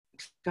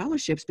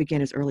scholarships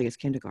begin as early as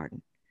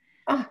kindergarten.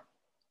 Ah,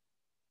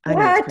 I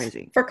know, it's what?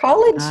 crazy. For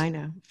college? I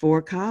know.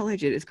 For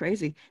college, it is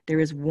crazy. There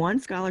is one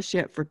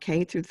scholarship for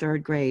K through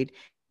third grade,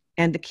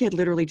 and the kid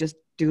literally just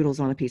doodles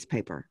on a piece of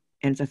paper,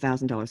 and it's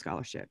 $1,000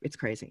 scholarship. It's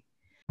crazy.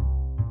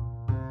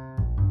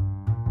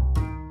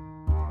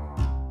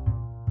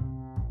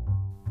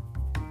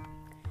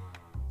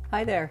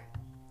 Hi there,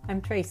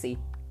 I'm Tracy,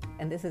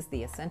 and this is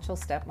the Essential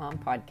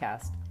Stepmom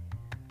Podcast,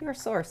 your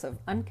source of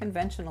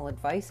unconventional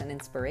advice and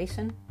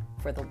inspiration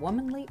for the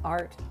womanly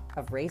art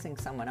of raising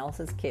someone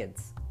else's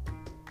kids.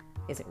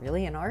 Is it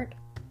really an art?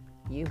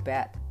 You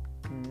bet.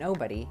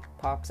 Nobody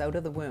pops out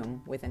of the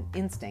womb with an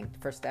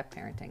instinct for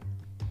step-parenting.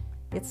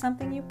 It's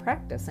something you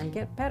practice and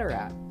get better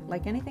at,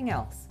 like anything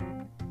else.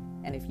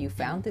 And if you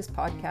found this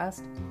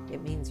podcast,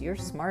 it means you're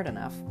smart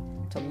enough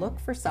to look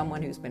for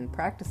someone who's been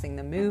practicing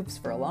the moves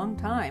for a long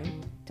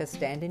time to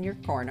stand in your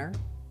corner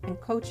and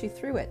coach you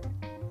through it.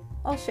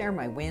 I'll share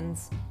my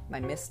wins, my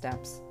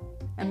missteps,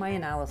 and my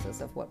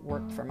analysis of what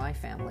worked for my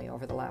family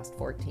over the last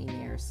 14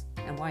 years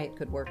and why it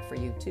could work for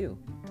you too.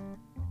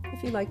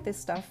 If you like this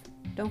stuff,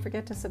 don't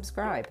forget to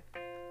subscribe,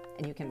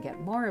 and you can get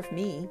more of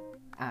me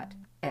at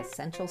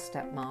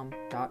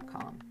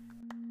essentialstepmom.com.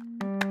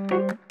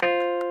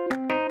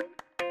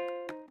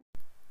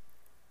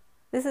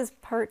 This is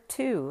part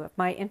 2 of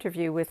my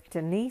interview with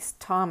Denise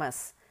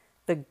Thomas,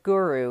 the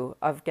guru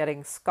of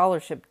getting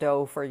scholarship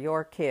dough for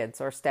your kids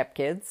or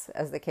stepkids,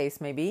 as the case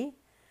may be.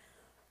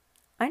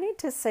 I need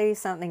to say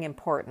something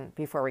important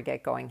before we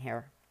get going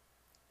here.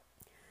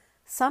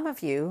 Some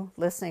of you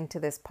listening to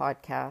this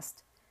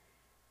podcast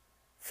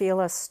feel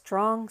a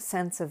strong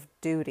sense of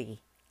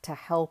duty to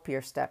help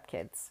your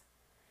stepkids.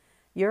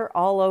 You're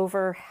all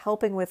over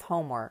helping with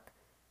homework,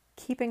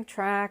 keeping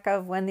track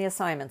of when the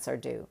assignments are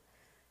due,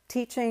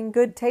 teaching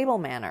good table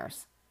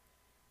manners.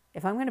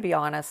 If I'm going to be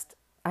honest,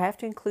 I have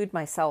to include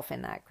myself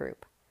in that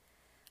group.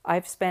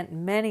 I've spent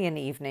many an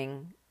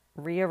evening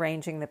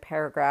rearranging the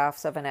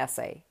paragraphs of an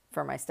essay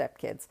for my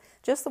stepkids,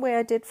 just the way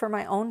I did for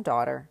my own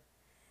daughter.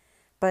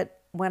 But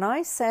when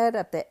I said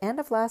at the end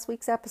of last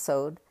week's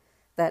episode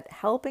that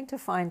helping to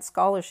find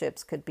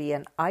scholarships could be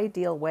an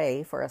ideal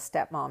way for a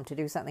stepmom to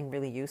do something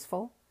really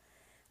useful,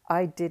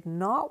 I did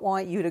not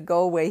want you to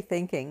go away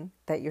thinking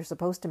that you're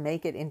supposed to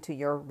make it into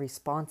your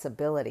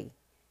responsibility,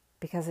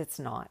 because it's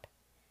not.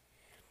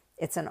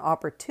 It's an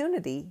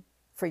opportunity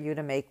for you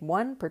to make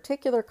one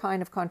particular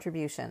kind of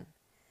contribution,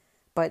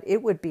 but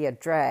it would be a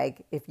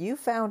drag if you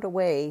found a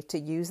way to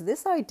use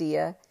this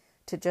idea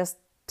to just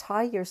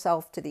tie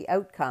yourself to the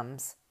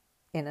outcomes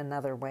in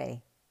another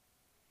way.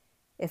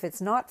 If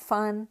it's not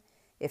fun,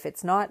 if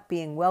it's not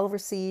being well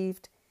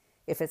received,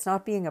 if it's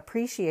not being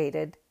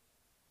appreciated,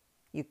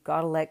 you've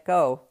got to let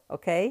go,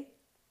 okay?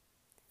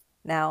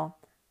 Now,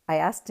 I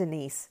asked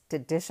Denise to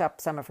dish up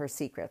some of her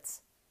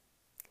secrets.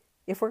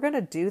 If we're going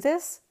to do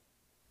this,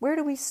 where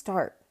do we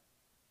start?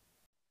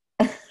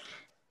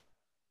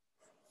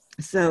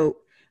 So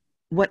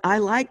what I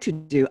like to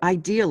do,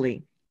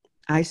 ideally,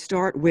 I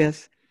start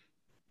with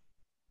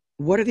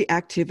what are the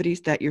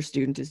activities that your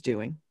student is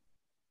doing?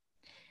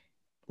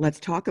 Let's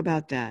talk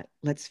about that.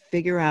 Let's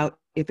figure out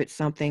if it's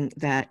something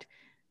that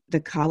the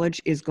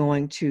college is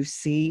going to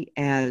see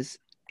as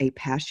a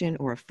passion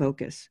or a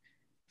focus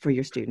for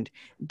your student.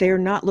 They're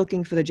not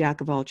looking for the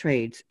jack of all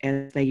trades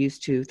as they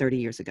used to 30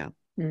 years ago.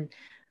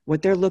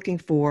 What they're looking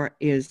for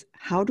is,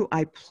 how do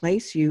I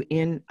place you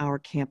in our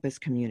campus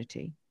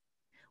community?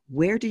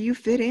 Where do you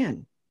fit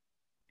in?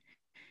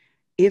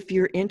 If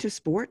you're into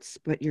sports,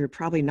 but you're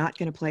probably not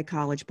going to play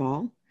college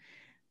ball,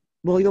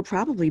 well, you'll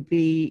probably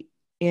be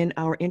in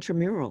our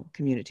intramural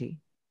community.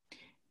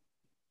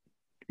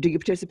 Do you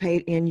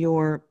participate in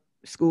your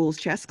school's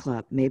chess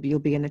club? Maybe you'll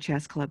be in the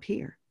chess club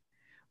here.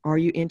 Are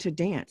you into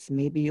dance?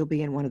 Maybe you'll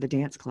be in one of the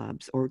dance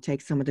clubs or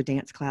take some of the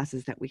dance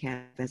classes that we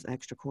have as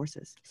extra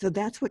courses. So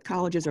that's what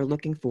colleges are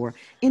looking for,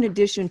 in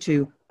addition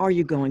to, are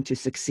you going to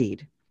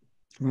succeed,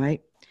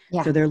 right?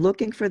 Yeah. So they're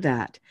looking for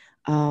that.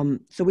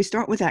 So we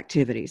start with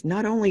activities.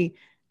 Not only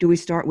do we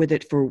start with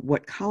it for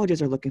what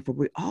colleges are looking for,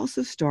 we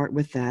also start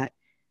with that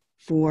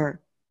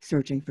for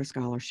searching for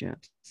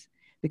scholarships,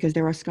 because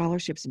there are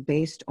scholarships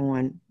based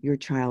on your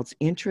child's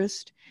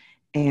interest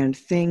and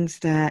things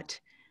that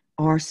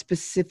are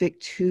specific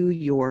to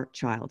your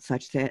child,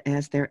 such that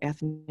as their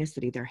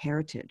ethnicity, their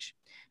heritage,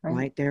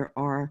 right? There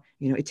are,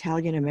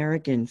 Italian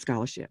American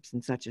scholarships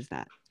and such as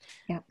that.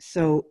 Yeah.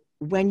 So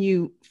when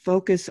you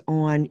focus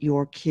on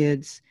your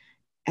kids'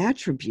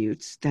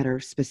 attributes that are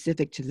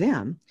specific to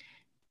them,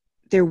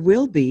 there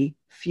will be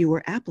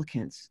fewer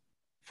applicants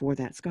for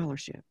that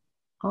scholarship.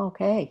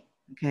 Okay.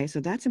 Okay, so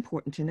that's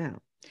important to know.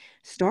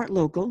 Start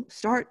local,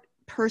 start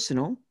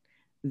personal,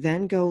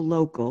 then go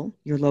local,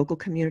 your local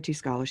community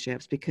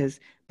scholarships,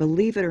 because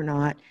believe it or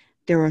not,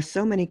 there are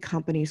so many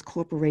companies,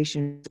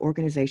 corporations,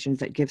 organizations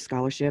that give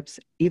scholarships,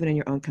 even in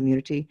your own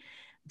community,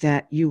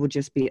 that you will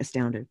just be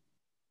astounded.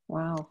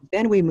 Wow.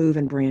 Then we move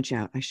and branch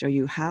out. I show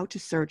you how to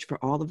search for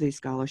all of these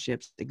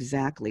scholarships,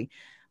 exactly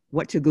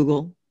what to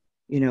Google,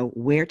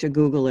 where to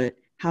Google it,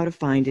 how to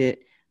find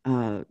it,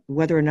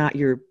 whether or not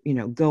you're,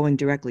 going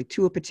directly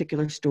to a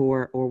particular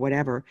store or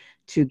whatever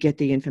to get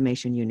the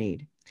information you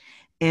need.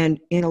 And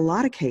in a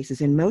lot of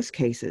cases, in most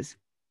cases,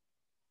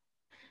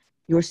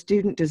 your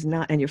student does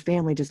not, and your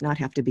family does not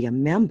have to be a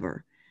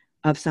member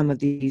of some of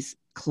these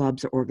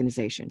clubs or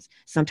organizations.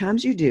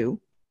 Sometimes you do,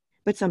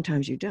 but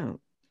sometimes you don't.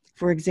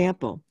 For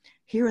example,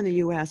 here in the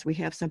US, we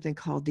have something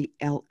called the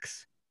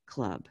Elks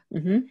Club.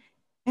 Mm-hmm.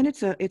 And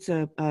it's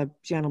a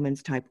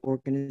gentleman's type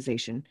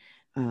organization,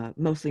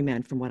 mostly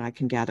men from what I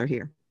can gather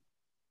here.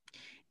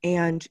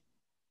 And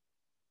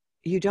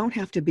you don't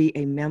have to be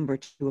a member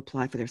to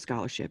apply for their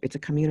scholarship. It's a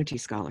community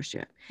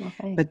scholarship.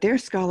 Okay. But their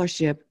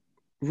scholarship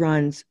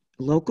runs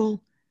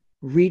local,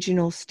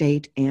 regional,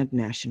 state, and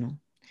national.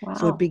 Wow.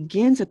 So it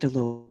begins at the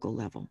local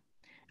level.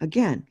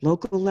 Again,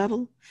 local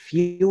level,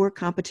 fewer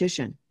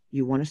competition.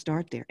 You want to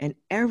start there. And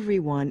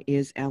everyone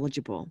is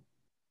eligible.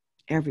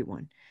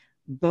 Everyone.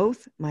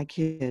 Both my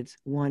kids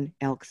won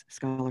Elks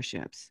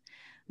scholarships.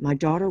 My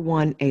daughter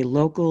won a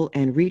local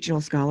and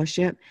regional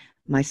scholarship.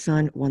 My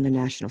son won the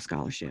national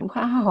scholarship.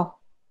 Wow.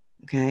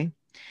 Okay.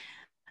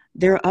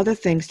 There are other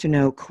things to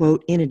know,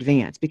 quote, in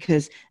advance,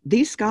 because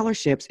these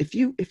scholarships, if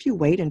you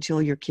wait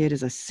until your kid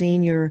is a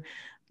senior,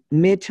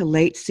 mid to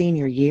late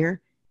senior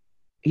year,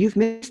 you've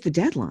missed the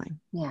deadline.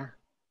 Yeah.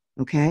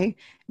 Okay.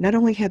 Not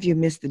only have you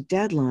missed the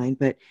deadline,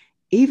 but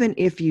even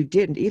if you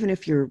didn't, even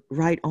if you're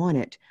right on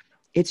it,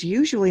 it's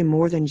usually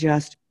more than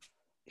just,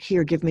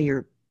 here, give me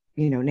your,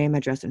 name,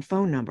 address, and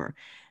phone number.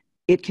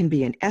 It can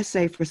be an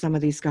essay for some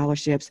of these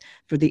scholarships.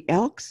 For the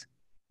Elks,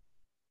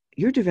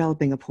 you're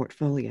developing a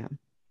portfolio.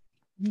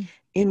 Mm.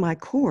 In my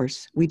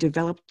course, we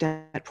developed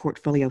that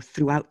portfolio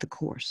throughout the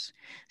course.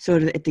 So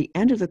that at the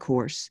end of the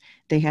course,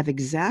 they have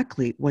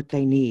exactly what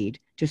they need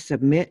to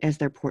submit as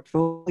their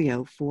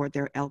portfolio for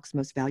their Elks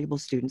Most Valuable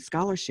Student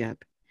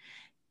Scholarship.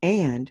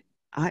 And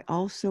I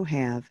also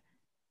have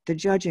the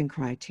judging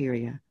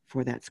criteria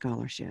for that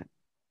scholarship,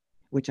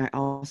 which I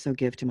also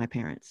give to my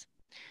parents.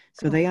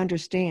 So they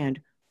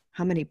understand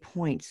how many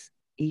points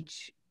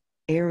each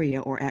area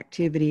or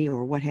activity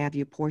or what have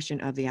you portion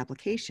of the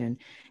application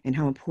and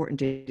how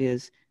important it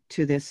is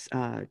to this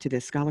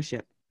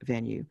scholarship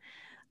venue.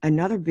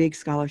 Another big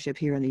scholarship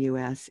here in the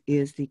US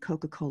is the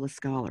Coca-Cola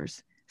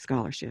Scholars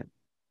Scholarship.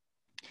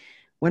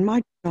 When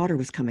my daughter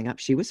was coming up,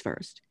 she was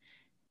first.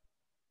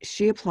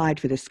 She applied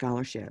for this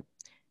scholarship.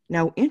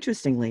 Now,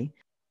 interestingly,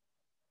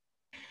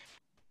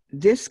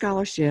 this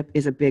scholarship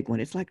is a big one.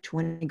 It's like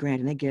 20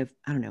 grand and they give,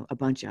 I don't know, a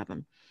bunch of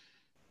them.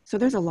 So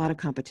there's a lot of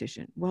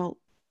competition. Well,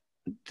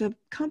 the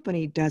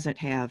company doesn't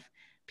have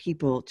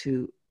people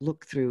to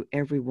look through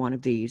every one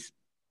of these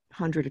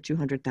 100 or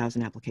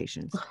 200,000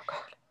 applications. Oh, God.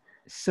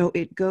 So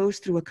it goes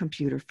through a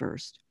computer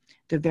first.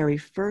 The very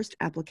first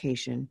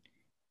application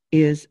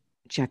is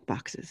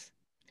checkboxes.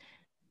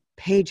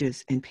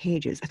 Pages and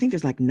pages. I think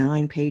there's like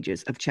 9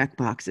 pages of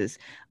checkboxes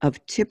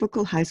of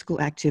typical high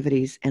school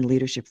activities and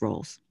leadership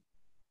roles.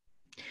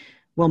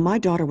 Well, my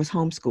daughter was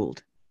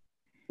homeschooled.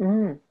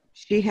 Mm.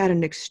 She had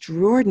an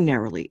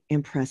extraordinarily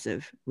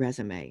impressive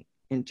resume.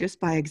 And just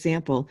by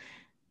example,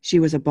 she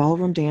was a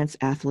ballroom dance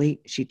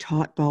athlete. She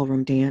taught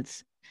ballroom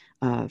dance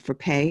for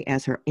pay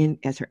as her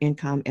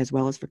income, as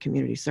well as for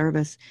community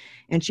service.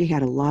 And she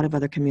had a lot of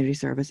other community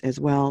service as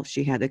well.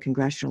 She had the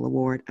Congressional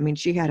Award. I mean,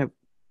 she had an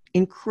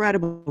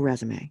incredible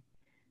resume,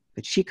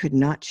 but she could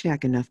not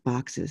check enough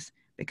boxes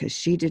because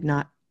she did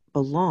not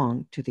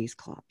belong to these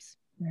clubs.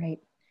 Right.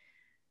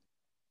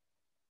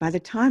 By the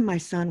time my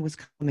son was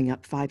coming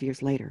up 5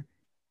 years later,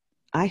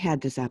 I had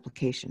this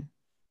application.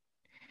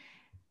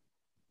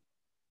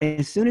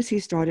 As soon as he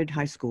started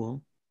high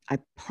school, I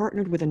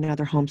partnered with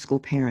another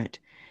homeschool parent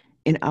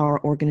in our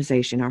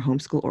organization, our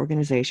homeschool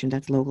organization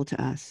that's local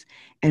to us,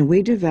 and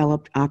we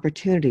developed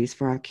opportunities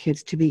for our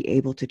kids to be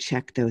able to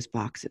check those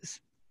boxes.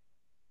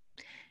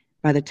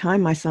 By the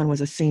time my son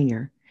was a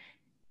senior,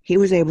 he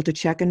was able to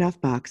check enough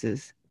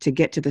boxes to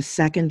get to the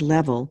second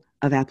level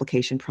of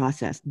application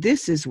process.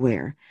 This is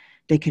where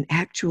they can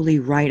actually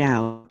write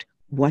out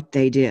what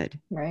they did,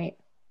 Right.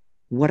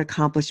 what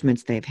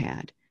accomplishments they've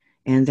had,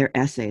 and their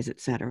essays,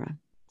 etc.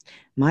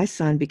 My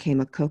son became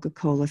a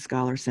Coca-Cola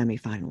Scholar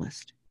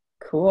semifinalist.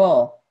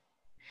 Cool.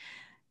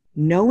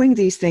 Knowing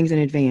these things in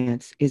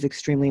advance is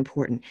extremely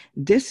important.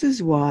 This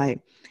is why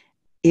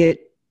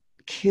it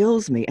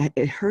kills me.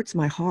 It hurts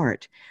my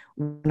heart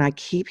when I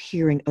keep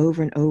hearing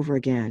over and over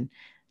again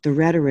the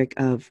rhetoric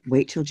of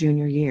wait till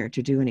junior year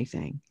to do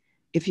anything.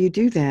 If you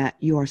do that,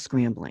 you are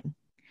scrambling.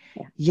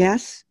 Yeah.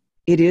 Yes,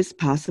 it is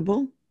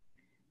possible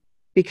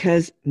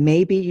because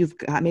maybe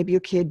your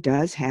kid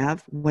does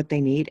have what they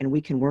need and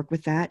we can work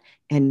with that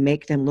and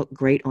make them look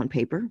great on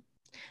paper,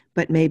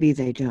 but maybe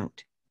they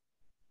don't.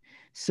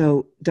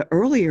 So the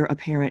earlier a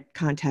parent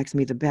contacts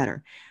me, the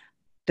better.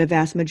 The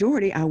vast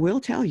majority, I will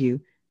tell you,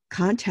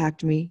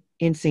 contact me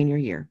in senior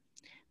year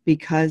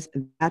because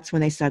that's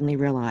when they suddenly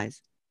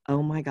realize,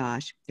 oh my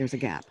gosh, there's a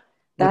gap.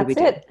 That's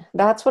it.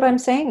 That's what I'm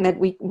saying, that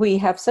we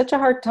have such a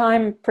hard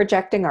time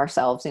projecting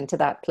ourselves into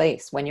that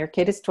place. When your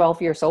kid is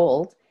 12 years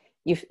old,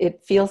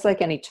 it feels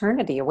like an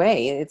eternity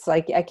away. It's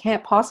like, I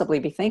can't possibly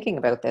be thinking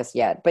about this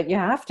yet, but you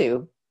have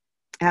to.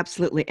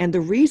 Absolutely. And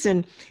the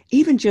reason,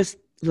 even just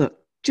look,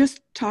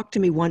 just talk to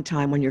me one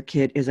time when your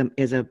kid is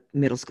a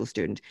middle school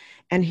student.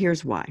 And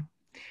here's why.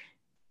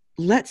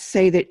 Let's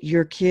say that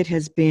your kid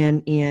has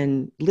been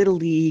in Little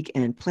League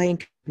and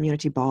playing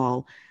community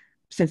ball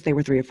since they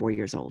were 3 or 4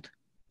 years old.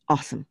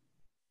 Awesome.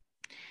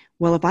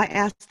 Well, if I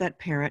ask that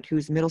parent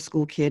whose middle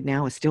school kid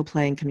now is still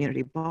playing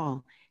community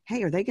ball,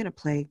 hey, are they going to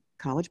play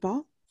college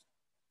ball?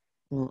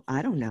 Well,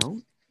 I don't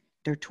know.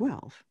 They're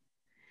 12.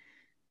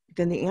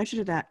 Then the answer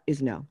to that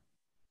is no.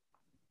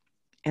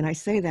 And I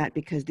say that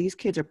because these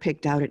kids are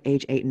picked out at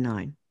age 8 and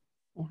 9.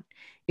 Yeah.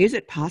 Is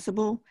it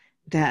possible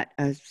that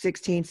a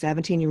 16,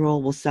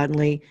 17-year-old will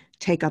suddenly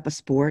take up a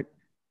sport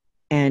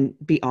and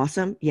be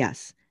awesome?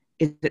 Yes.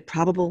 Is it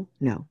probable?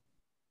 No.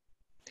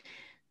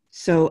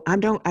 So I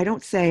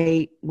don't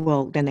say,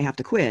 well, then they have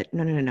to quit.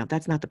 No.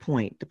 That's not the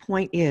point. The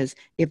point is,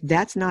 if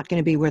that's not going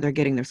to be where they're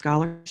getting their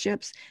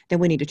scholarships, then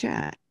we need to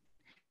chat.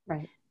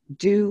 Right.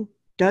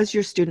 Does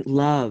your student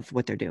love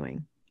what they're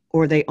doing?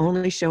 Or are they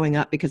only showing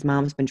up because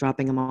mom's been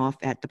dropping them off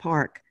at the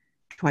park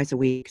twice a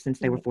week since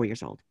they were 4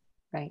 years old?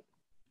 Right.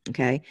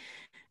 Okay.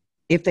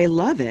 If they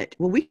love it,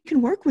 well, we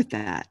can work with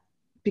that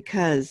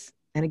because,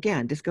 and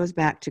again, this goes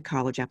back to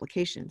college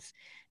applications.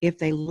 If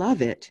they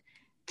love it,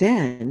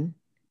 then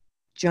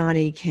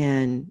Johnny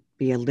can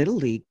be a Little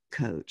League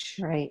coach.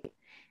 Right.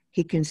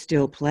 He can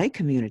still play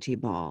community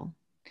ball.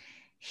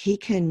 He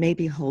can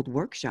maybe hold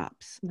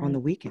workshops on the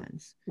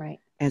weekends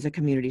as a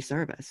community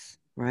service,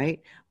 right?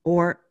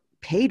 Or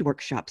paid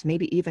workshops,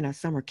 maybe even a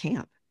summer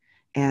camp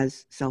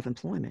as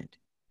self-employment.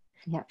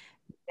 Yeah.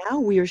 Now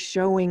we are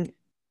showing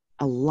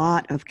a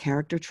lot of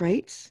character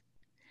traits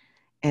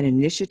and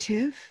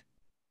initiative,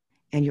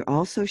 and you're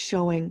also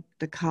showing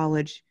the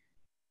college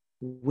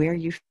where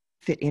you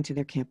fit into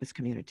their campus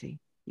community.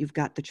 You've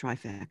got the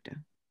trifecta.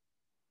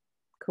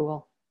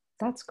 Cool.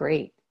 That's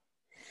great.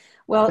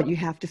 Well, but you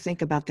have to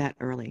think about that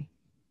early.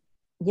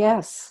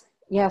 Yes,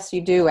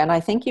 you do. And I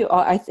think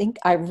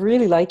I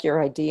really like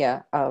your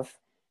idea of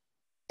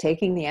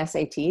taking the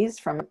SATs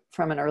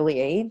from an early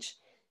age,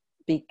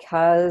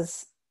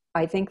 because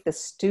I think the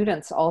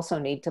students also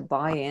need to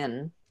buy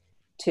in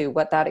to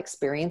what that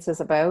experience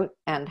is about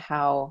and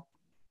how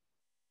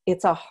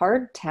it's a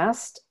hard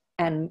test,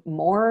 and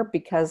more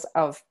because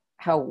of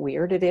how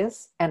weird it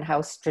is and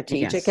how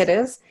strategic it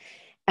is.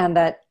 And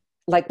that,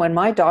 like, when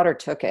my daughter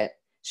took it,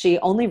 she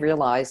only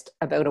realized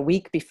about a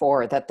week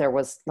before that there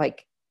was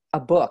like a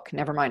book,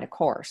 never mind a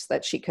course,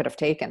 that she could have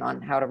taken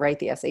on how to write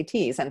the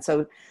SATs. And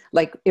so,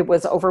 like, it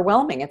was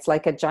overwhelming. It's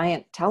like a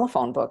giant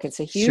telephone book. It's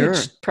a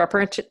huge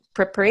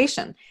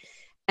preparation.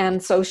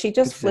 And so she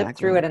just flipped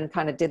through it and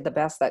kind of did the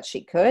best that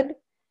she could.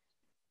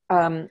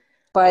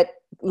 But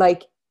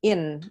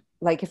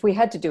if we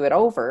had to do it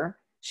over,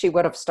 she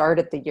would have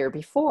started the year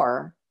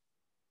before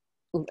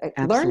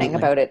learning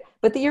about it.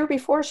 But the year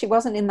before, she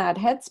wasn't in that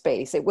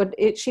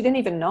headspace. She didn't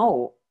even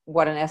know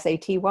what an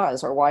SAT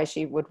was or why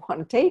she would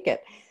want to take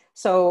it.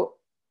 So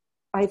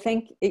I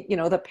think,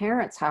 the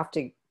parents have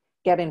to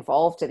get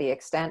involved to the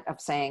extent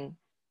of saying,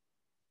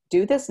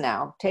 do this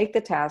now, take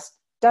the test.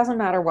 Doesn't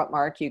matter what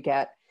mark you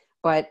get,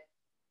 but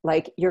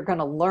like, you're going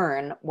to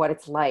learn what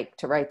it's like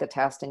to write the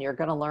test, and you're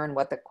going to learn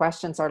what the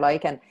questions are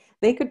like. And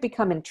they could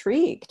become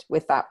intrigued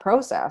with that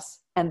process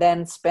and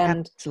then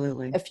spend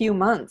a few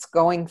months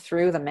going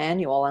through the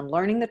manual and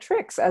learning the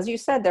tricks. As you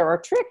said, there are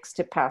tricks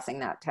to passing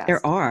that test.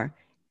 There are.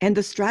 And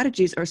the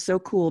strategies are so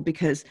cool,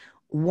 because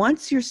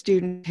once your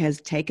student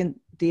has taken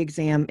the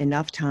exam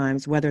enough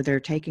times, whether they're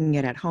taking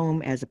it at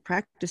home as a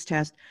practice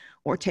test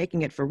or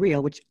taking it for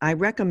real, which I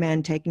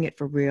recommend taking it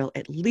for real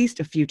at least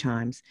a few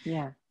times.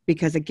 Yeah.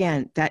 Because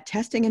again, that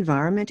testing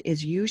environment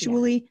is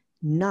usually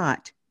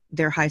not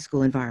their high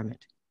school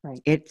environment.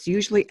 Right. It's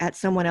usually at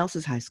someone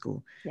else's high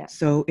school. Yeah.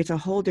 So it's a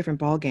whole different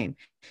ballgame.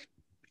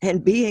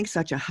 And being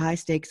such a high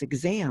stakes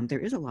exam, there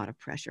is a lot of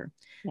pressure.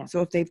 Yeah.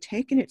 So if they've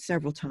taken it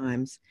several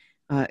times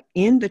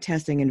in the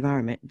testing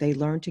environment, they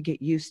learn to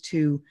get used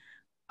to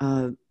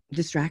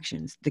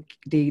distractions,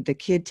 the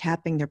kid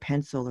tapping their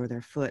pencil or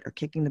their foot or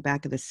kicking the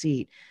back of the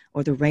seat,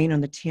 or the rain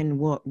on the tin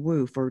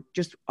roof, or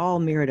just all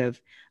myriad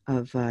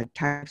of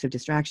types of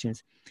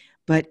distractions.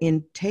 But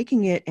in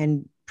taking it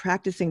and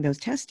practicing those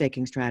test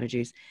taking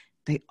strategies,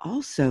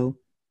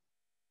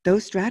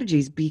 those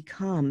strategies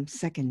become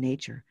second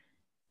nature.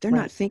 They're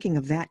not thinking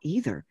of that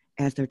either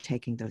as they're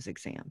taking those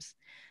exams.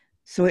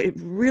 So it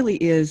really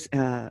is,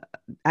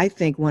 I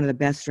think, one of the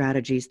best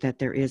strategies that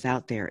there is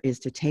out there is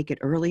to take it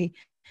early,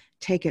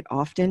 take it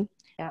often,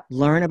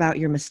 learn about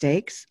your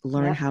mistakes,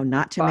 learn how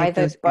not to make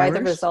those errors. By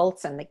the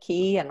results and the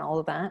key and all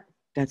of that.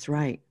 That's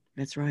right.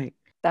 That's right.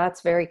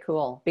 That's very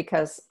cool,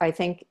 because I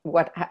think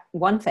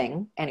one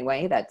thing,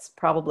 anyway, that's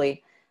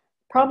probably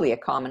a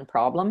common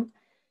problem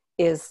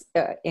is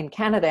in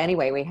Canada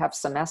anyway, we have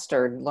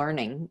semester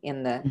learning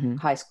in the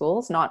high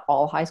schools. Not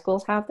all high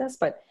schools have this,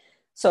 but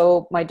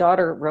so my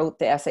daughter wrote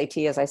the SAT,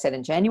 as I said,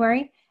 in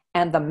January,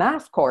 and the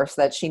math course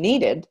that she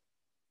needed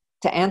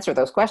to answer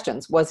those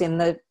questions was in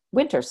the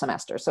winter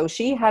semester. So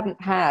she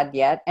hadn't had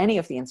yet any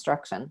of the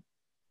instruction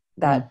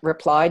that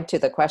replied to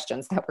the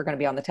questions that were going to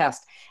be on the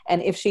test.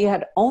 And if she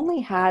had only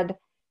had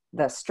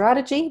the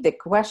strategy, the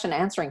question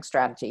answering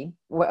strategy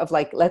of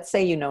like, let's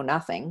say you know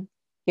nothing,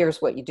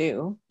 here's what you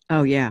do.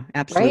 Oh yeah,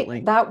 absolutely.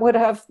 Right?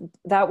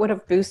 That would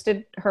have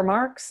boosted her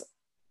marks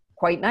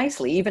quite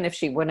nicely. Even if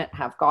she wouldn't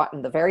have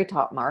gotten the very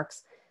top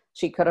marks,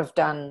 she could have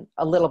done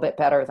a little bit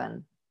better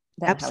than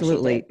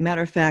absolutely. How she did.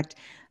 Matter of fact,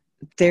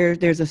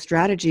 there's a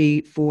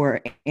strategy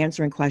for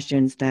answering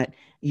questions that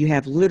you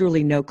have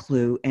literally no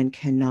clue and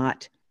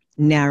cannot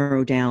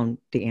narrow down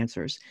the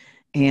answers.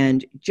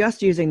 And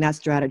just using that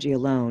strategy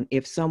alone,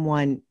 if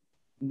someone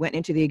went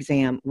into the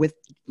exam with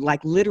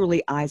like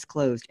literally eyes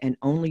closed and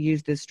only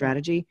used this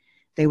strategy,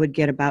 they would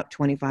get about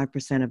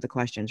 25% of the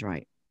questions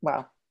right.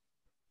 Wow.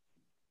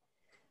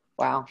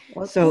 Wow.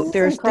 Well, so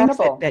there's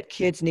incredible. things that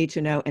kids need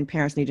to know and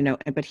parents need to know.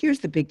 But here's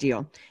the big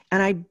deal.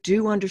 And I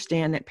do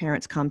understand that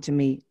parents come to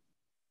me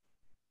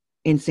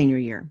in senior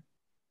year.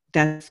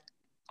 That's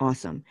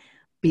awesome,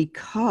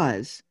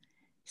 because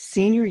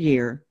senior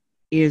year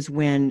is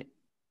when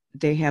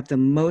they have the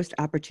most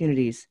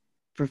opportunities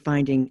for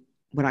finding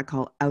what I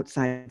call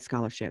outside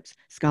scholarships,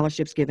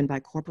 scholarships given by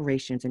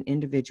corporations and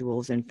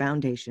individuals and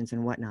foundations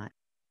and whatnot.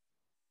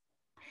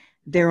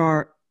 There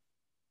are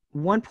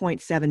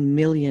 1.7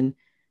 million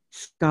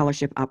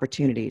scholarship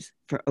opportunities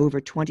for over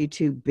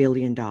 $22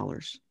 billion.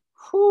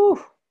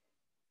 Whew.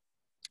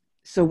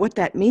 So what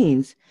that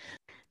means,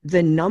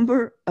 the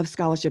number of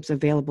scholarships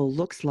available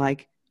looks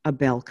like a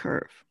bell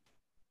curve,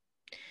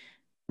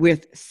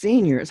 with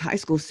seniors, high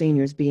school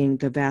seniors, being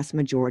the vast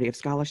majority of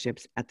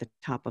scholarships at the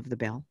top of the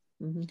bell,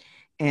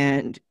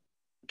 and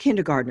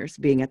kindergartners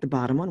being at the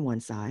bottom on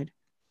one side,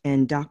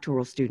 and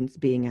doctoral students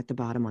being at the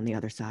bottom on the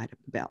other side of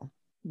the bell.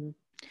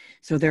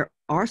 So there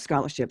are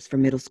scholarships for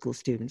middle school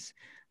students,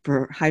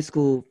 for high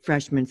school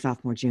freshmen,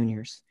 sophomore,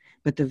 juniors,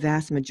 but the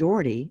vast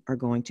majority are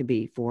going to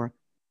be for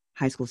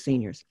high school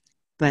seniors.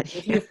 But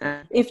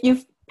if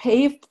you've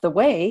paved the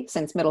way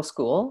since middle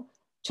school,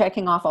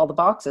 checking off all the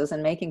boxes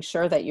and making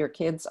sure that your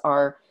kids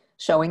are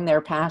showing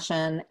their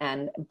passion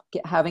and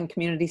having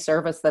community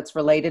service that's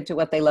related to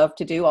what they love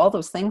to do, all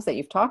those things that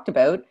you've talked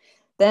about,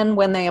 then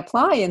when they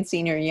apply in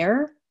senior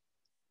year,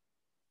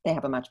 they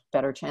have a much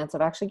better chance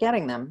of actually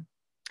getting them.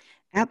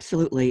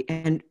 Absolutely.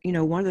 And, you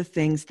know, one of the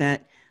things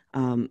that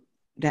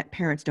that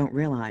parents don't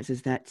realize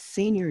is that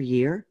senior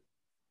year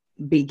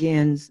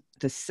begins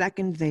the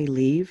second they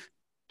leave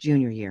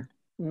junior year.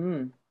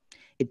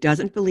 It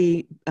doesn't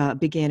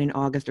begin in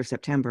August or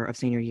September of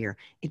senior year.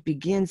 It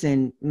begins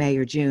in May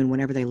or June,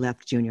 whenever they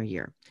left junior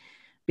year,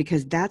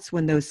 because that's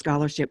when those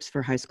scholarships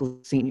for high school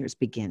seniors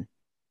begin.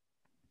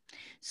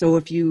 So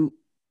if you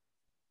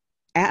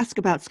ask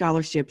about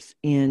scholarships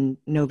in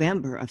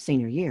November of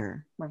senior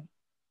year, right,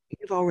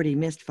 you've already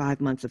missed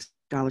 5 months of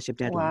scholarship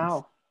deadlines.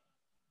 Wow.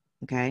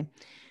 Okay.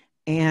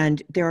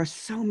 And there are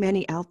so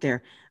many out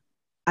there.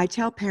 I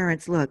tell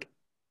parents, look,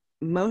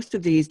 most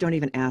of these don't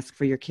even ask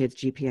for your kid's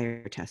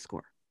GPA or test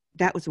score.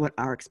 That was what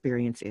our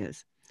experience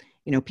is.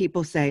 You know,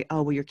 people say,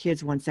 oh, well, your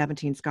kids won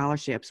 17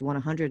 scholarships,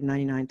 won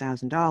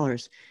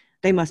 $199,000.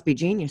 They must be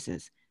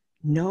geniuses.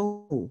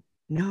 No.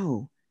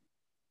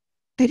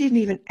 They didn't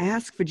even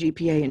ask for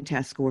GPA and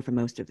test score for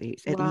most of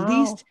these. At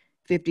least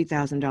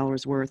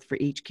 $50,000 worth for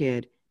each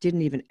kid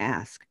didn't even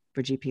ask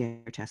for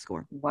GPA or test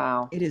score.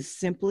 Wow. It is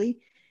simply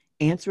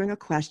answering a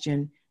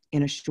question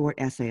in a short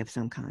essay of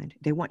some kind.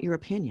 They want your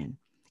opinion.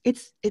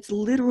 It's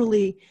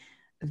literally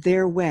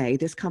their way,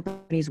 this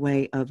company's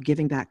way of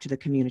giving back to the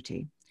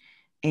community.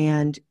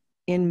 And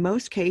in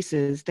most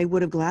cases, they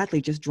would have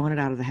gladly just drawn it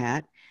out of the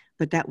hat,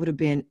 but that would have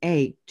been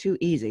A, too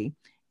easy,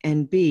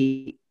 and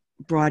B,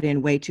 brought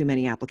in way too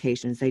many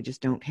applications. They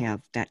just don't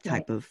have that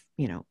type of,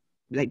 you know,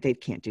 they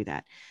can't do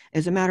that.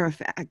 As a matter of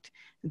fact,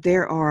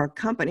 there are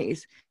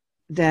companies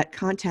that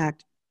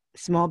contact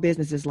small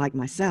businesses like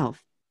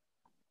myself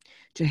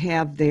to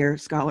have their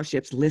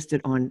scholarships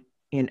listed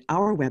in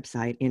our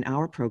website, in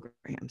our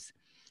programs,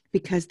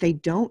 because they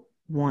don't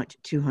want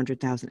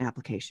 200,000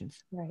 applications.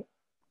 Right.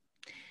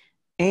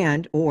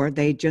 And, or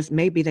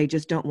maybe they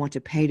just don't want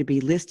to pay to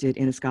be listed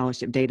in a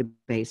scholarship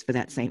database for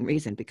that same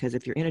reason. Because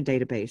if you're in a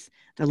database,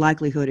 the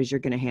likelihood is you're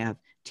going to have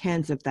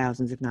tens of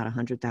thousands, if not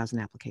 100,000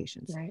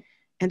 applications. Right.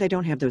 And they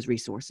don't have those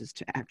resources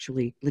to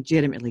actually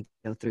legitimately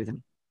go through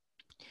them.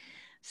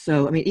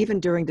 So, I mean, even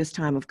during this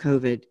time of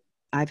COVID,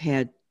 I've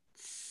had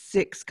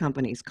 6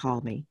 companies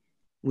call me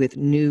with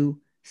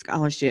new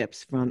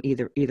scholarships from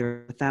either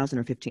 $1,000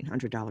 or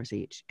 $1,500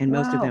 each. And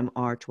most of them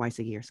are twice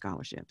a year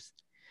scholarships.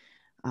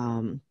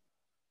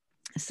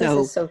 This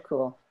is so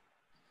cool.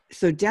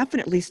 So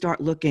definitely start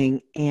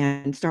looking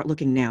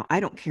now. I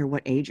don't care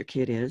what age your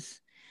kid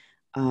is.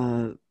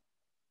 But,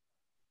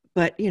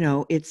 you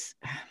know, it's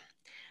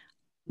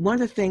one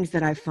of the things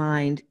that I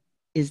find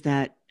is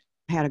that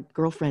I had a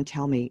girlfriend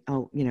tell me,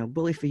 oh, you know,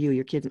 bully for you,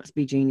 your kids must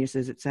be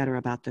geniuses, et cetera,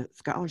 about the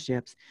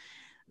scholarships,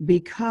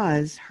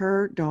 because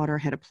her daughter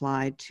had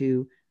applied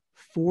to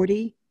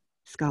 40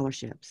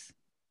 scholarships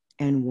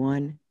and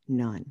won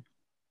none.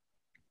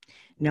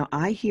 Now,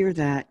 I hear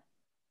that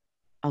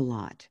a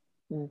lot.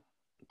 Mm.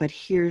 But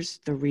here's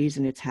the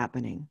reason it's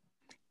happening.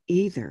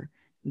 Either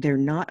they're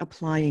not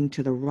applying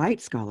to the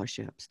right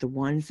scholarships, the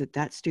ones that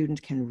that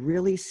student can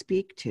really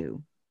speak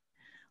to,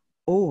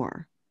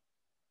 or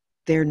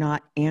they're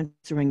not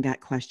answering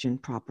that question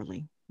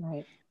properly.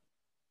 Right.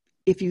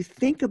 If you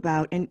think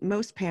about, and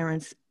most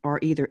parents are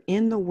either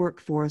in the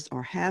workforce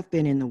or have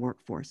been in the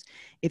workforce,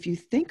 if you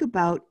think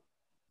about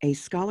a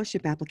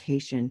scholarship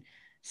application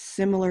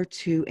similar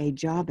to a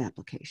job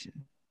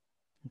application,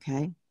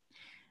 okay,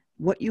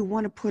 what you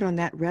want to put on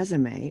that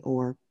resume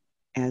or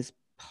as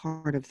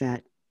part of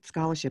that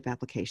scholarship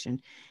application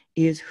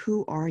is,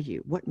 who are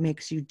you? What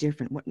makes you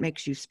different? What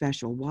makes you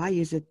special? Why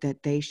is it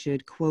that they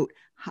should, quote,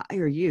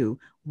 hire you?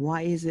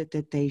 Why is it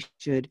that they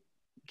should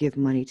give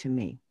money to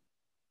me?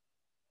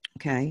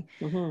 Okay.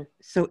 Mm-hmm.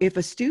 So if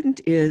a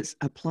student is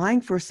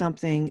applying for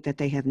something that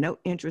they have no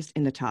interest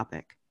in the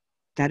topic,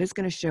 that is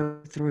going to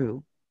show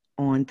through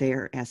on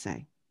their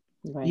essay.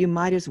 Right. You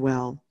might as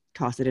well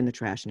toss it in the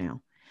trash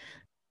now.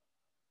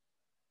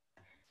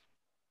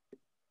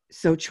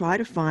 So try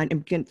to find,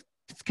 and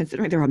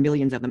considering there are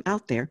millions of them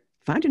out there,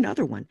 find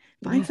another one.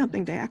 Find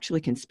something they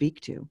actually can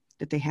speak to,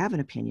 that they have an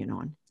opinion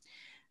on.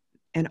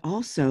 And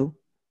also,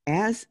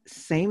 as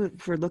same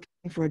if we're looking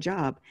for a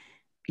job,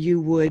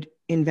 you would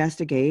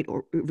investigate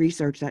or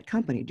research that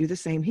company. Do the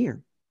same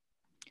here.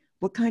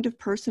 What kind of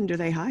person do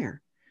they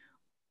hire?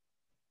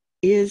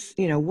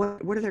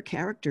 What are their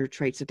character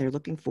traits that they're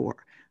looking for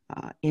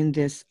in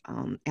this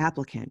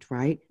applicant,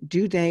 right?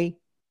 Do they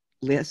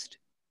list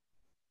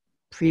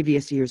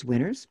previous year's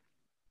winners?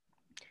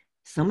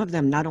 Some of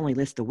them not only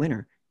list the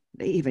winner,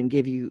 they even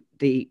give you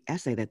the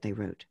essay that they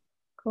wrote.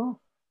 Cool.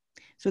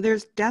 So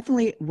there's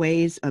definitely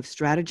ways of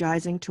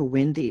strategizing to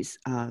win these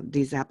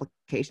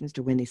applications,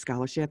 to win these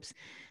scholarships.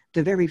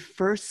 The very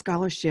first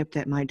scholarship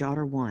that my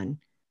daughter won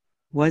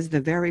was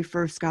the very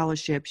first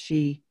scholarship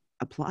she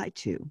applied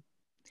to.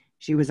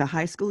 She was a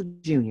high school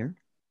junior,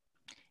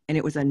 and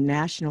it was a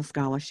national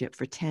scholarship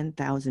for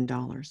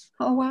 $10,000.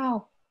 Oh,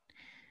 wow.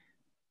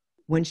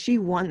 When she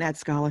won that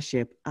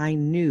scholarship, I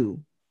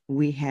knew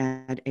we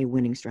had a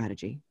winning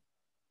strategy.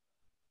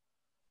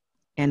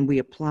 And we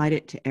applied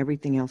it to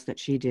everything else that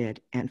she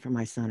did, and for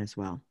my son as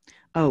well.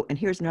 Oh, and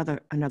here's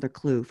another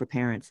clue for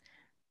parents.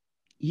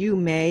 You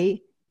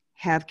may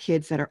have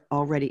kids that are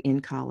already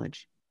in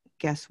college.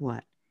 Guess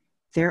what?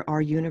 There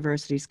are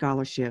university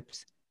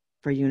scholarships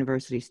for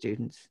university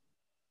students.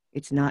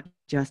 It's not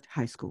just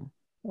high school.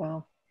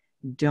 Wow.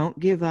 Don't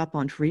give up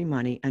on free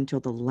money until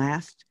the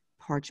last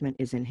parchment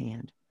is in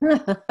hand.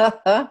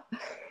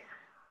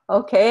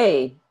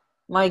 Okay.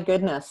 My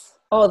goodness.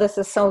 Oh, this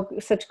is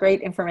such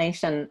great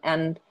information.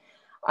 And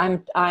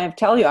I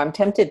tell you, I'm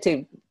tempted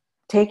to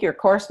take your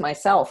course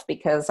myself,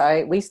 because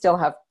we still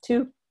have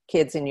 2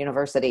 kids in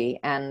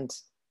university, and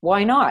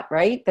why not,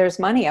 right? There's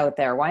money out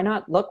there. Why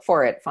not look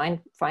for it?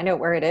 Find out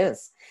where it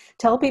is.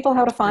 Tell people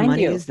how to find you.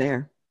 The money is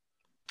there.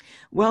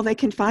 Well, they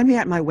can find me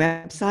at my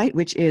website,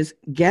 which is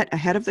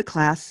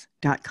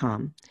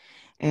getaheadoftheclass.com.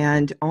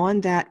 And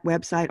on that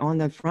website, on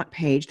the front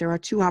page, there are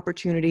 2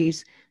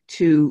 opportunities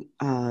to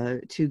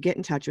get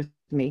in touch with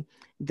me.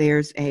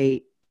 There's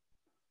a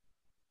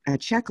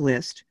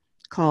checklist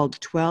called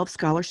 12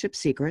 Scholarship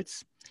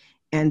Secrets.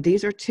 And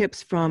these are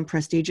tips from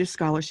prestigious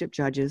scholarship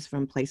judges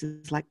from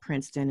places like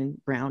Princeton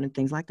and Brown and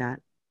things like that.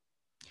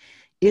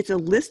 It's a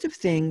list of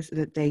things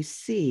that they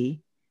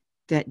see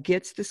that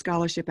gets the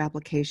scholarship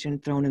application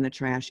thrown in the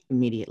trash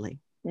immediately.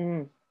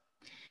 Mm.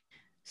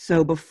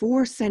 So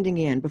before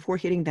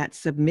hitting that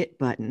submit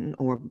button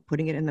or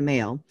putting it in the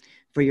mail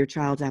for your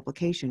child's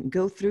application,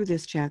 go through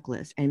this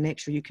checklist and make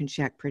sure you can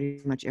check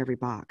pretty much every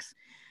box.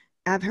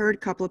 I've heard a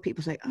couple of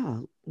people say,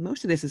 oh,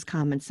 most of this is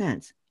common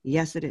sense.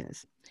 Yes, it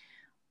is.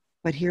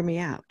 But hear me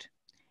out.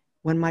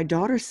 When my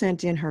daughter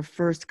sent in her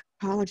first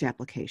college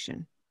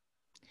application,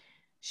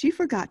 she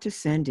forgot to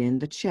send in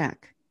the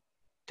check,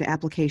 the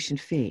application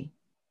fee.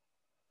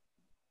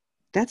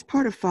 That's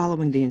part of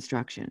following the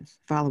instructions,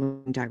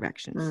 following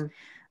directions. Mm.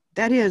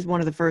 That is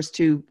one of the first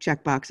 2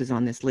 check boxes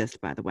on this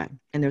list, by the way,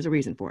 and there's a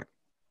reason for it.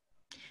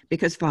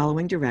 Because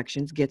following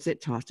directions gets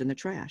it tossed in the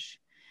trash.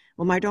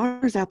 Well, my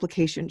daughter's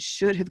application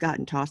should have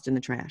gotten tossed in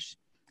the trash.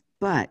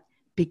 But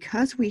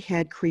because we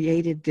had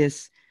created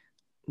this,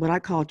 what I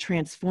call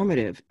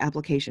transformative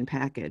application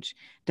package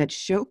that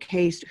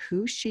showcased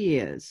who she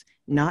is,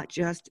 not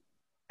just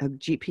a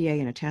GPA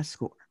and a test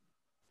score,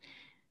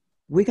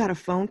 we got a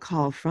phone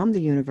call from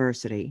the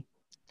university,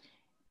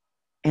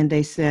 and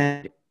they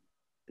said,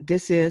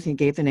 he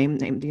gave the name of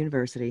the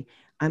university.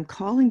 I'm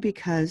calling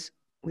because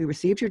we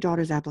received your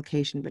daughter's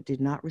application but did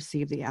not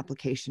receive the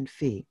application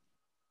fee.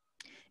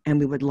 And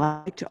we would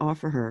like to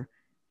offer her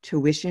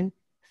tuition,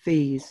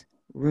 fees,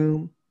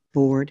 room,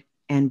 board,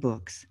 and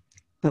books.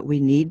 But we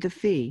need the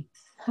fee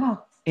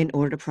in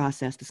order to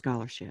process the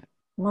scholarship.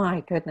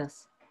 My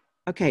goodness.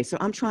 Okay, so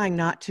I'm trying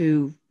not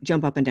to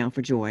jump up and down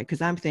for joy,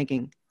 because I'm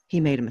thinking he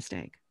made a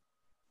mistake.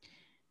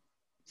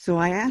 So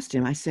I asked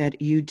him, I said,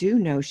 you do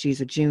know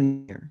she's a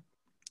junior.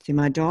 See,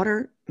 my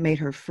daughter made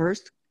her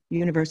first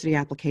university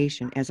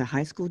application as a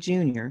high school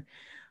junior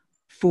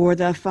for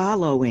the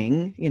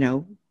following,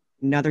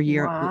 another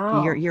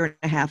Wow. year and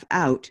a half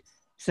out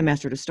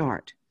semester to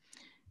start.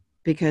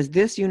 Because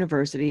this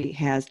university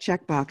has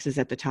check boxes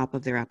at the top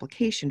of their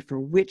application for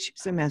which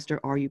semester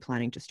are you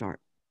planning to start.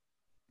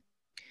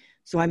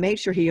 So I made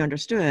sure he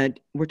understood,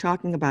 we're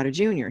talking about a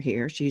junior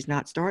here. She's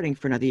not starting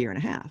for another year and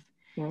a half.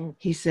 Mm.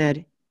 He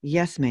said,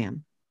 yes,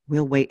 ma'am,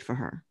 we'll wait for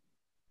her.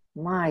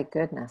 My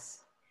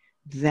goodness.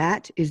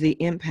 That is the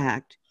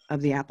impact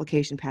of the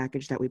application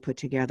package that we put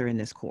together in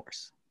this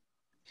course.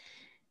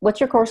 What's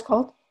your course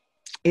called?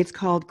 It's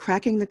called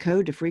Cracking the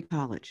Code to Free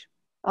College.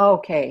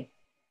 Okay.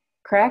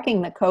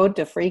 Cracking the Code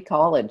to Free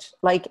College.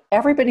 Like,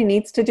 everybody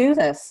needs to do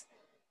this,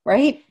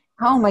 right?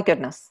 Oh my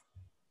goodness.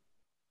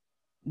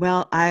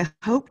 Well, I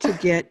hope to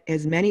get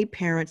as many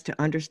parents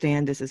to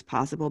understand this as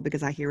possible,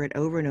 because I hear it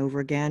over and over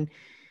again.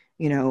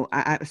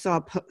 I saw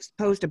a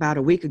post about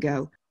a week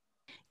ago,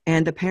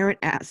 and the parent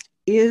asked,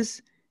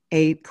 is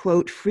a,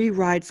 quote, free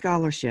ride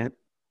scholarship,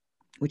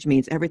 which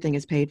means everything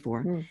is paid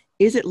for,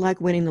 is it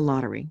like winning the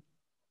lottery?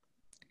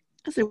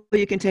 I said, well,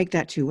 you can take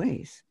that two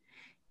ways.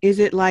 Is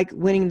it like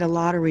winning the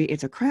lottery,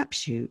 it's a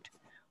crapshoot?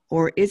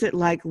 Or is it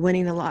like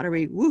winning the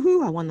lottery,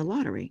 woohoo, I won the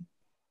lottery?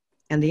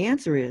 And the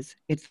answer is,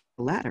 it's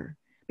the latter,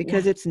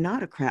 because it's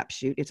not a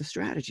crapshoot, it's a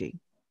strategy.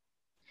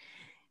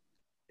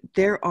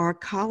 There are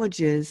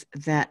colleges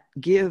that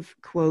give,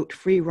 quote,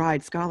 free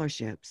ride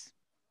scholarships.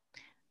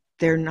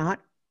 They're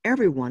not,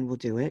 everyone will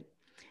do it,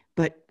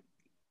 but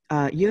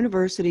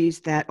universities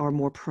that are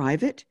more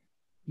private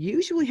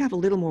usually have a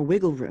little more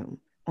wiggle room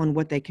on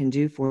what they can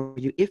do for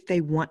you if they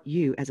want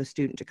you as a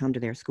student to come to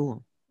their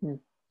school.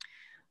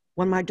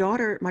 When my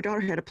daughter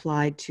had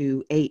applied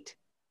to 8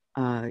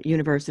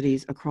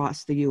 universities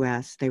across the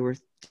US, they were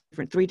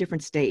 3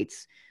 different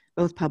states,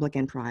 both public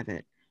and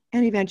private.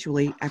 And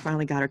eventually, I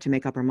finally got her to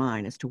make up her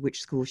mind as to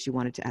which school she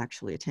wanted to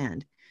actually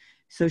attend.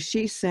 So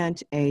she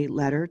sent a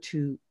letter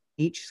to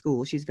each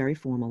school, she's very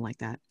formal like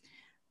that,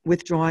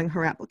 withdrawing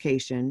her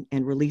application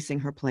and releasing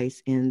her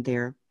place in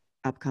their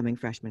upcoming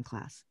freshman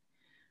class.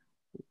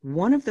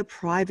 One of the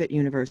private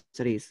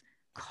universities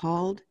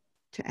called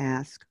to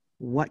ask,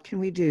 what can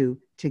we do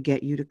to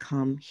get you to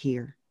come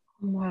here?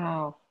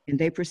 Wow. And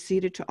they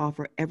proceeded to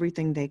offer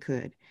everything they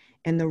could.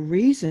 And the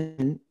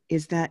reason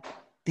is that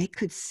they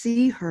could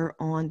see her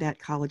on that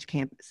college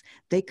campus.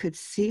 They could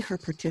see her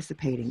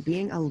participating,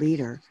 being a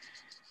leader,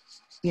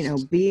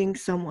 being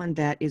someone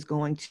that is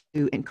going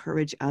to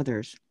encourage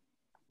others.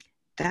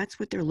 That's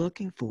what they're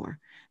looking for.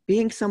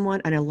 Being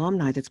someone, an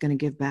alumni that's going to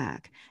give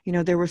back.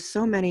 There were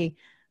so many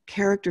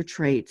character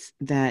traits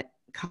that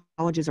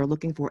colleges are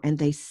looking for, and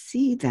they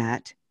see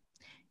that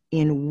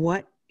in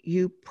what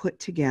you put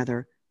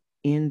together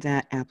in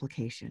that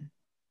application.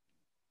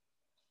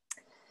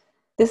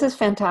 This is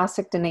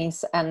fantastic,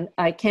 Denise, and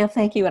I can't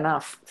thank you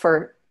enough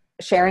for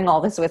sharing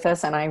all this with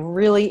us, and I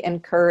really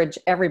encourage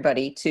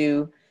everybody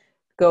to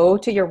go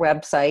to your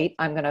website.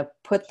 I'm going to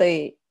put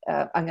the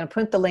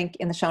link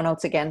in the show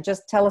notes again.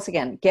 Just tell us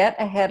again,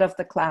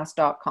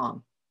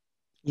 getaheadoftheclass.com.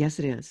 Yes,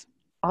 it is.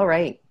 All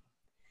right.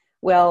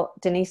 Well,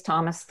 Denise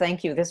Thomas,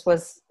 thank you. This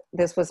was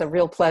a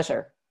real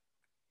pleasure.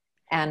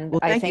 And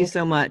thank you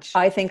so much.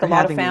 I think a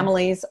lot of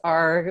families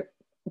are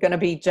going to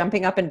be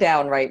jumping up and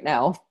down right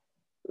now.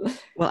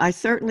 Well, I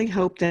certainly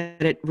hope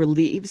that it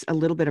relieves a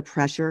little bit of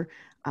pressure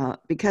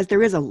because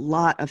there is a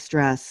lot of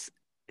stress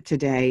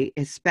today,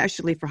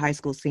 especially for high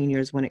school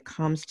seniors when it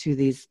comes to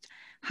these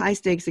high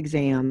stakes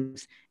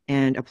exams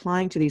and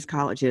applying to these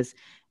colleges.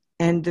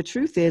 And the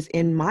truth is,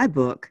 in my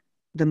book,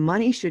 the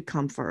money should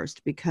come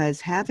first,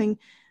 because having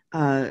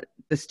the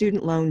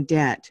student loan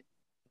debt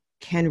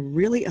can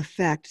really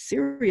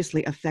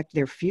seriously affect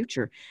their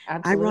future.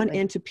 Absolutely. I run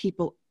into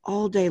people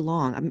all day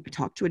long. I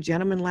talked to a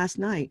gentleman last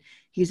night.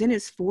 He's in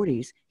his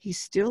 40s. He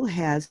still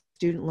has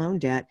student loan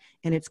debt,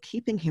 and it's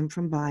keeping him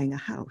from buying a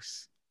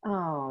house.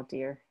 Oh,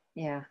 dear.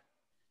 Yeah.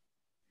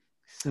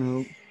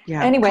 So,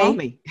 yeah, anyway, call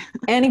me.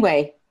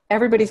 Anyway, you're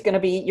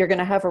going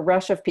to have a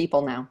rush of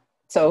people now.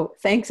 So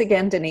thanks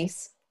again,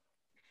 Denise.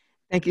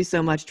 Thank you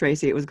so much,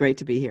 Tracy. It was great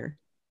to be here.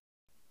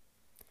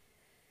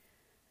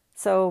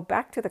 So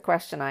back to the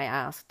question I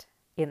asked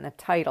in the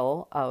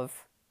title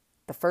of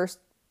the first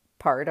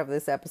part of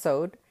this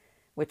episode,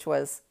 which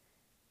was,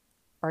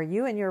 are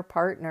you and your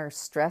partner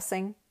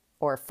stressing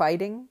or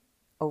fighting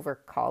over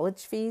college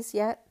fees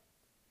yet?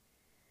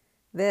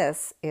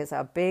 This is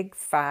a big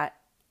fat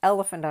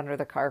elephant under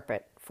the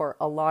carpet for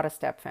a lot of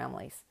step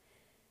families.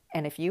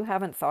 And if you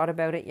haven't thought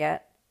about it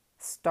yet,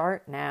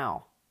 start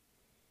now.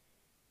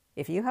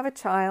 If you have a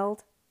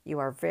child, you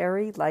are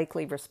very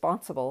likely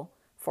responsible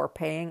for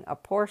paying a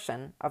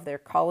portion of their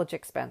college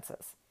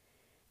expenses.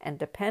 And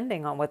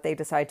depending on what they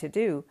decide to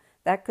do,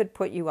 that could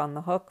put you on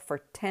the hook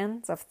for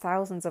tens of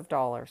thousands of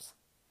dollars.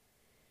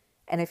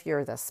 And if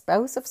you're the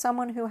spouse of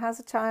someone who has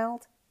a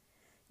child,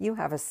 you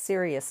have a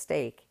serious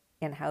stake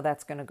in how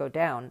that's going to go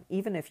down,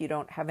 even if you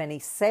don't have any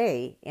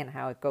say in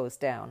how it goes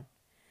down.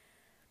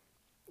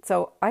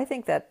 So I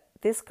think that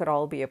this could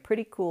all be a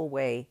pretty cool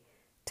way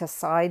to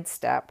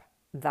sidestep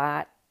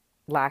that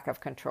lack of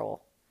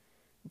control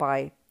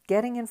by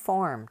getting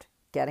informed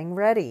getting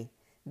ready,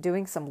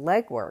 doing some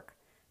legwork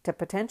to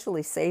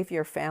potentially save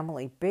your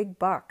family big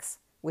bucks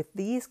with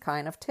these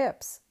kind of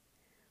tips.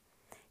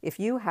 If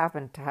you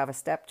happen to have a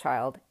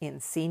stepchild in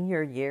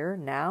senior year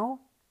now,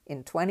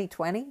 in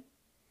 2020,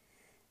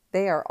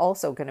 they are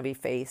also going to be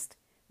faced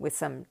with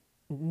some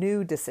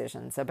new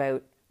decisions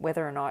about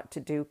whether or not to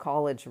do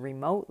college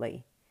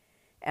remotely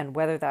and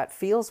whether that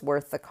feels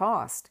worth the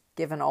cost,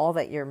 given all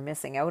that you're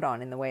missing out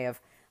on in the way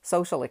of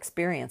social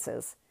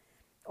experiences.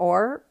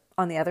 Or,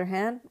 on the other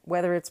hand,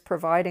 whether it's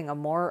providing a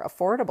more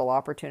affordable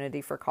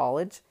opportunity for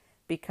college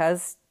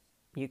because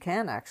you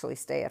can actually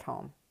stay at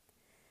home.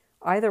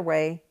 Either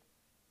way,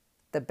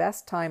 the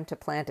best time to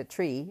plant a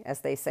tree, as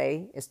they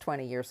say, is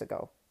 20 years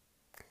ago.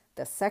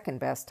 The second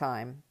best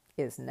time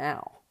is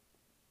now.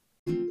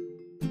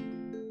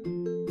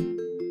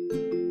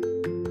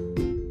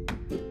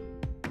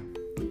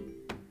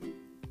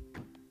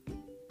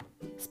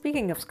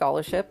 Speaking of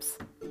scholarships,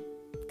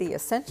 the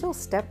Essential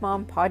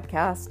Stepmom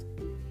podcast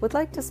would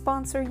like to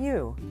sponsor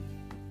you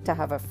to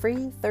have a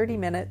free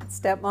 30-minute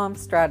stepmom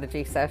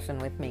strategy session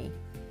with me.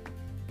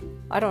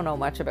 I don't know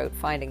much about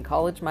finding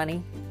college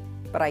money,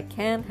 but I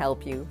can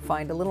help you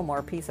find a little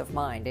more peace of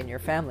mind in your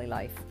family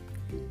life.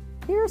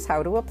 Here's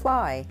how to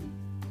apply.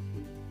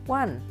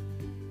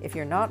 1. If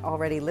you're not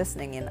already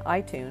listening in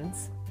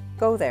iTunes,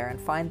 go there and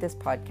find this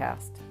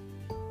podcast.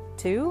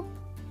 2.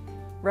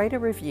 Write a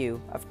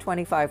review of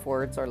 25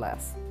 words or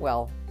less,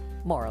 well,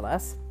 more or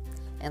less,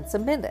 and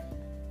submit it.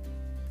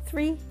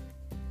 3.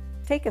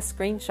 Take a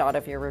screenshot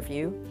of your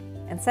review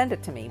and send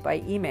it to me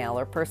by email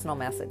or personal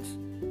message.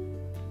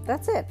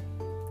 That's it.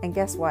 And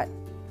guess what?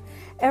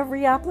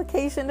 Every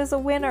application is a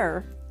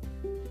winner.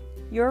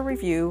 Your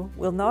review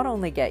will not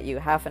only get you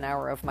half an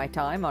hour of my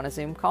time on a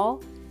Zoom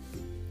call,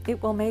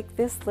 it will make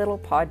this little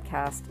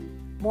podcast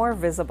more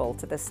visible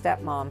to the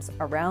stepmoms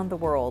around the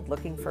world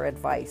looking for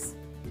advice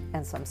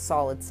and some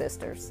solid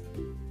sisters.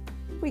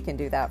 We can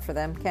do that for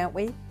them, can't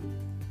we?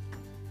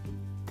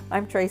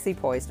 I'm Tracy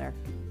Poisner,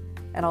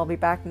 and I'll be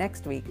back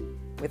next week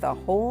with a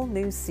whole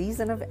new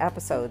season of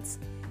episodes,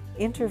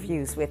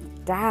 interviews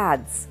with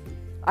dads.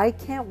 I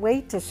can't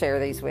wait to share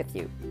these with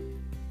you,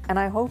 and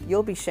I hope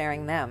you'll be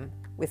sharing them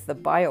with the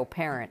bio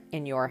parent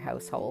in your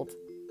household.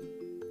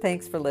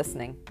 Thanks for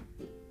listening.